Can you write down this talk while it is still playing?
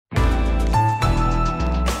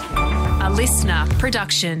listener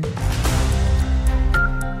production.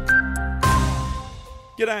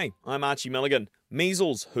 G'day, I'm Archie Milligan.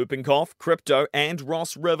 Measles, whooping cough, crypto and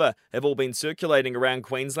Ross River have all been circulating around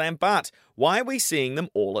Queensland, but why are we seeing them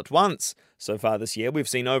all at once? So far this year, we've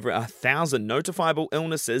seen over 1,000 notifiable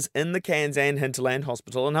illnesses in the Cairns and Hinterland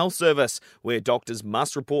Hospital and Health Service, where doctors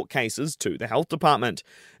must report cases to the health department.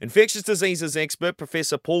 Infectious diseases expert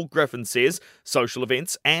Professor Paul Griffin says social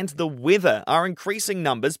events and the weather are increasing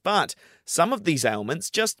numbers, but some of these ailments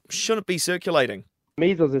just shouldn't be circulating.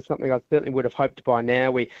 Measles is something I certainly would have hoped by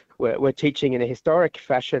now. We're teaching in a historic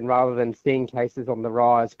fashion rather than seeing cases on the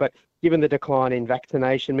rise. But given the decline in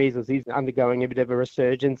vaccination, measles is undergoing a bit of a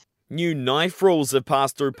resurgence. New knife rules have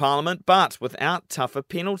passed through Parliament, but without tougher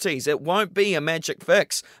penalties. It won't be a magic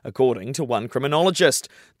fix, according to one criminologist.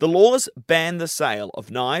 The laws ban the sale of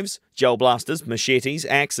knives, gel blasters, machetes,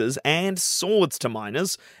 axes and swords to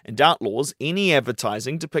minors, and outlaws any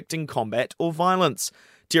advertising depicting combat or violence.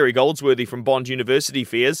 Terry Goldsworthy from Bond University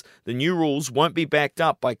fears the new rules won't be backed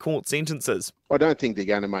up by court sentences. I don't think they're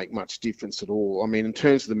going to make much difference at all. I mean, in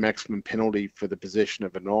terms of the maximum penalty for the possession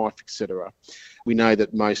of a knife, etc., we know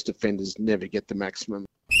that most offenders never get the maximum.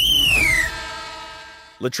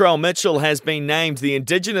 Latrell Mitchell has been named the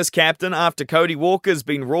Indigenous captain after Cody Walker's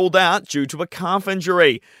been ruled out due to a calf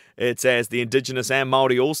injury. It's as the Indigenous and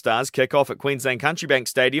Māori All-Stars kick off at Queensland Country Bank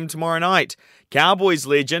Stadium tomorrow night. Cowboys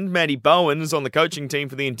legend Matty Bowen is on the coaching team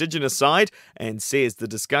for the Indigenous side and says the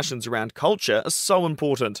discussions around culture are so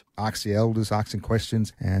important. Ask the elders, asking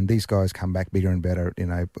questions, and these guys come back bigger and better,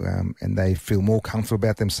 and they feel more comfortable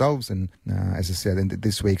about themselves. And as I said,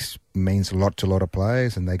 this week's means a lot to a lot of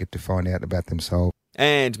players, and they get to find out about themselves.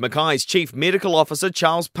 And Mackay's Chief Medical Officer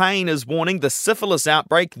Charles Payne is warning the syphilis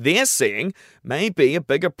outbreak they're seeing may be a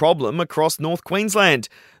bigger problem across North Queensland.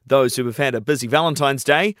 Those who have had a busy Valentine's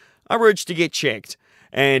Day are urged to get checked.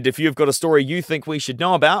 And if you've got a story you think we should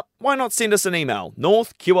know about, why not send us an email,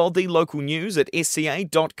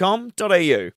 northqldlocalnews@sca.com.au.